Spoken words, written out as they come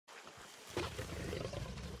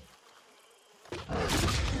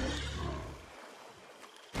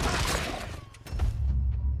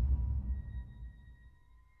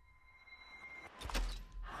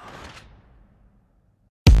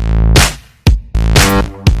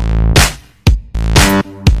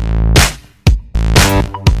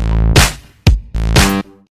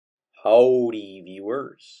Howdy,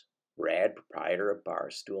 viewers. Brad, proprietor of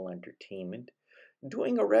Barstool Entertainment,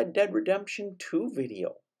 doing a Red Dead Redemption 2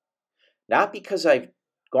 video. Not because I've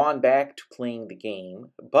gone back to playing the game,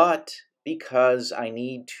 but because I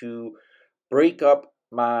need to break up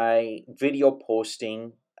my video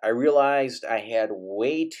posting. I realized I had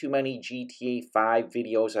way too many GTA 5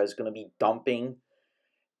 videos I was going to be dumping,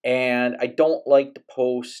 and I don't like to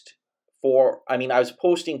post I was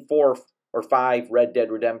posting 4 or 5 Red Dead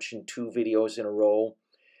Redemption 2 videos in a row.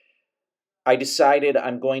 I decided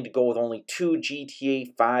I'm going to go with only 2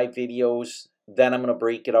 GTA 5 videos, then I'm going to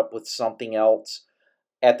break it up with something else.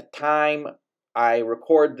 At the time I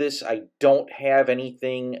record this, I don't have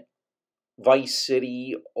anything Vice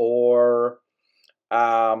City or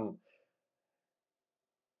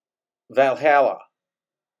Valhalla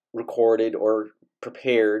recorded or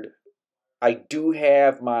prepared. I do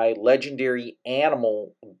have my legendary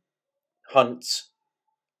animal hunts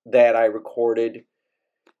that I recorded,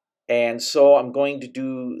 and so I'm going to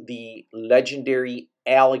do the legendary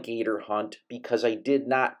alligator hunt because I did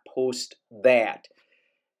not post that,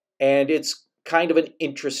 and it's kind of an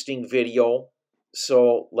interesting video,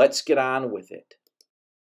 so let's get on with it.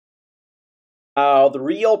 The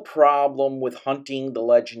real problem with hunting the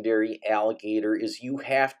legendary alligator is you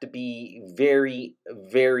have to be very,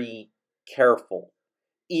 very careful,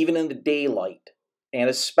 even in the daylight, and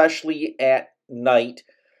especially at night,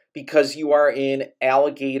 because you are in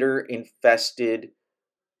alligator-infested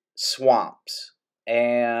swamps.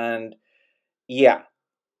 And yeah,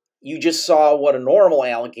 you just saw what a normal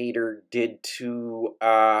alligator did to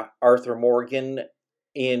Arthur Morgan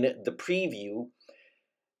in the preview.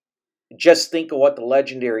 Just think of what the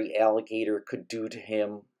legendary alligator could do to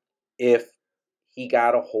him if he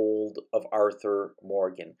got a hold of Arthur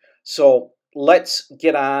Morgan. So let's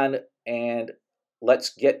get on and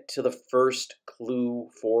let's get to the first clue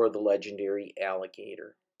for the legendary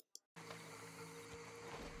alligator.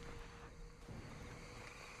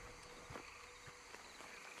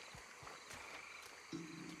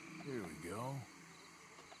 Here we go.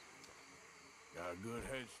 Got a good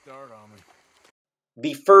head start on me.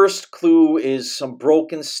 The first clue is some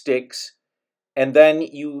broken sticks, and then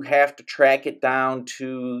you have to track it down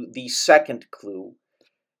to the second clue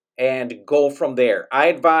and go from there. I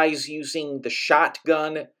advise using the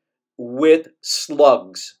shotgun with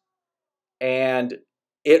slugs, and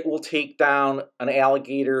it will take down an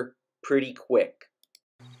alligator pretty quick.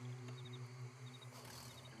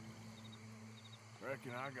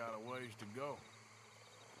 Reckon I got a ways to go.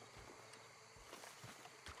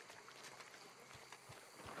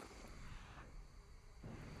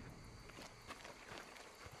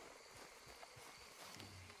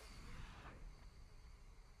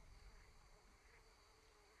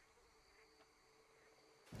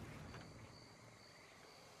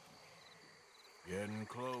 Getting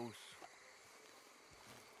close.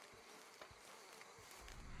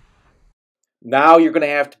 Now you're going to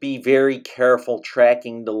have to be very careful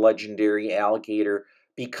tracking the legendary alligator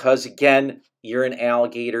because, again, you're in an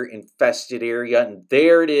alligator-infested area, and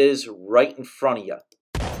there it is right in front of you.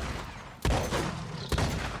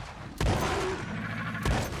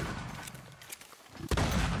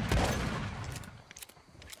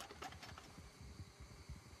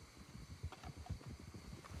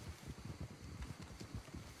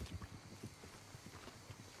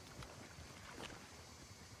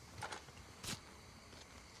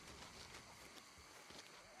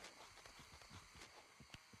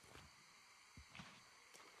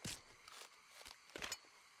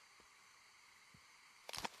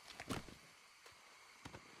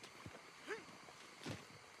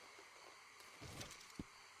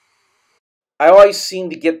 I always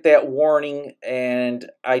seem to get that warning, and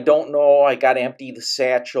I don't know, I got to empty the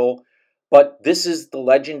satchel, but this is the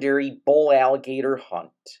legendary bull alligator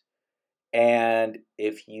hunt. And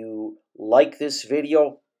if you like this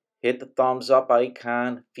video, hit the thumbs up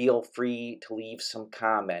icon. Feel free to leave some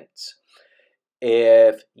comments.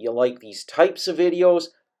 If you like these types of videos,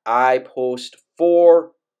 I post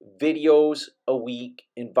 4 videos a week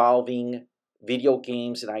involving video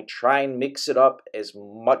games, and I try and mix it up as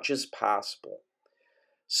much as possible.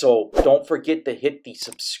 So don't forget to hit the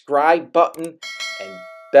subscribe button and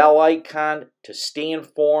bell icon to stay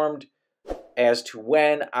informed as to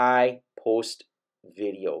when I post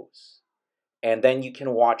videos. And then you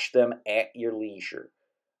can watch them at your leisure.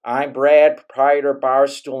 I'm Brad, proprietor of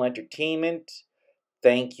Barstool Entertainment.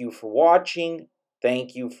 Thank you for watching.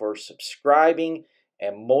 Thank you for subscribing.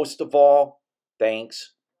 And most of all,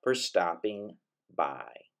 thanks for stopping by.